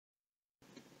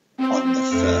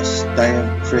First day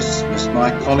of Christmas,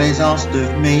 my collies asked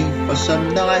of me for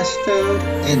some nice food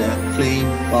in a clean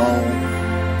bowl.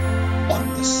 On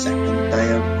the second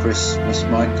day of Christmas,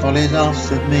 my collies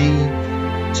asked of me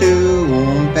 2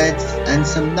 warm beds and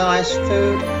some nice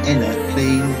food in a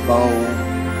clean bowl.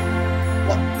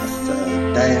 On the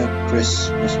third day of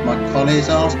Christmas, my collies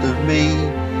asked of me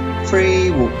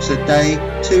 3 walks a day,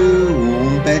 2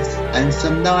 warm beds and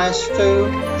some nice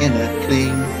food in a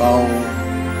clean bowl.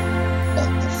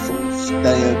 On the fourth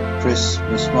day of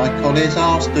Christmas, my collies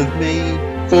asked of me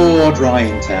 4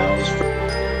 drying towels,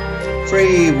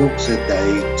 3 walks a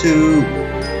day, 2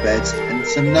 warm beds and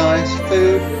some nice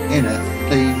food in a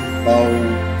clean bowl.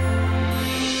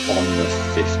 On the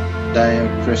 5th day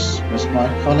of Christmas, my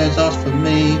collies asked for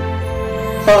me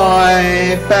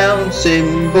 5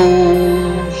 bouncing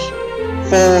balls,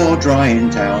 4 drying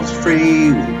towels,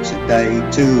 3 walks a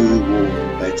day, 2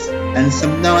 warm beds and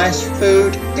some nice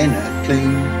food in a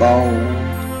clean bowl.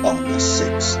 On the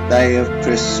 6th day of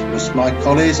Christmas, my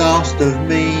collies asked of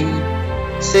me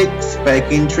 6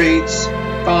 begging treats,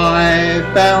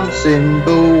 5 bouncing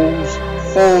balls,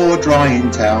 4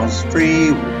 drying towels,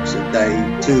 3 walks a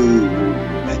day, 2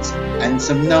 warm beds and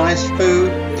some nice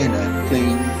food in a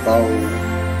clean bowl.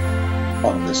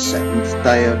 On the 7th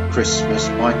day of Christmas,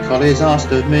 my collies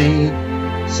asked of me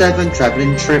 7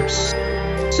 travelling trips,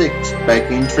 6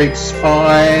 begging treats,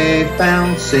 5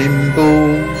 bouncing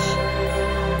balls,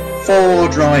 4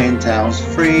 drying towels,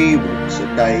 3 walks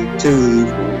a day, 2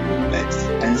 warm beds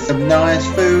and some nice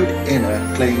food in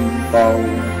a clean bowl.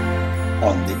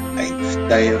 On the 8th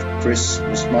day of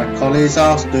Christmas, my collies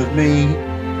asked of me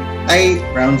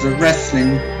 8 rounds of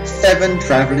wrestling, 7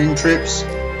 travelling trips,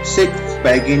 6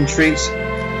 begging treats,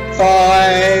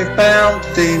 5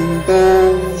 bouncing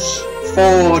balls,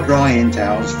 4 drying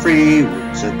towels, 3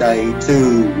 walks a day,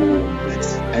 2 warm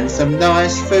beds and some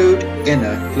nice food in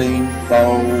a clean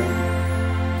bowl.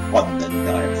 On the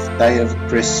 9th day of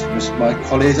Christmas, my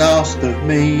collies asked of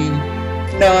me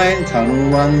 9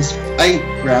 tunnel runs, 8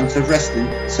 rounds of wrestling,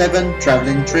 7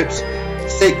 travelling trips,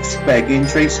 6 begging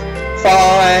treats,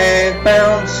 5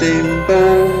 bouncing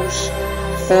balls,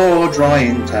 4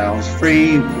 drying towels,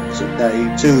 3 walks a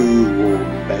day, 2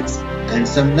 warm beds and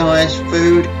some nice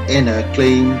food in a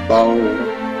clean bowl.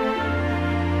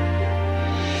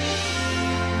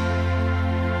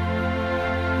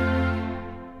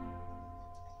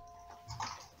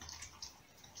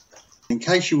 In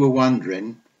case you were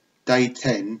wondering, day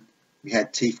 10 we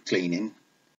had teeth cleaning.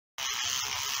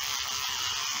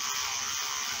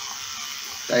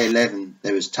 Day 11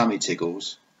 there was tummy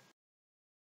tickles.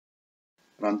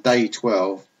 And on day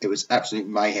 12 it was absolute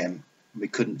mayhem. We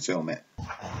couldn't film it.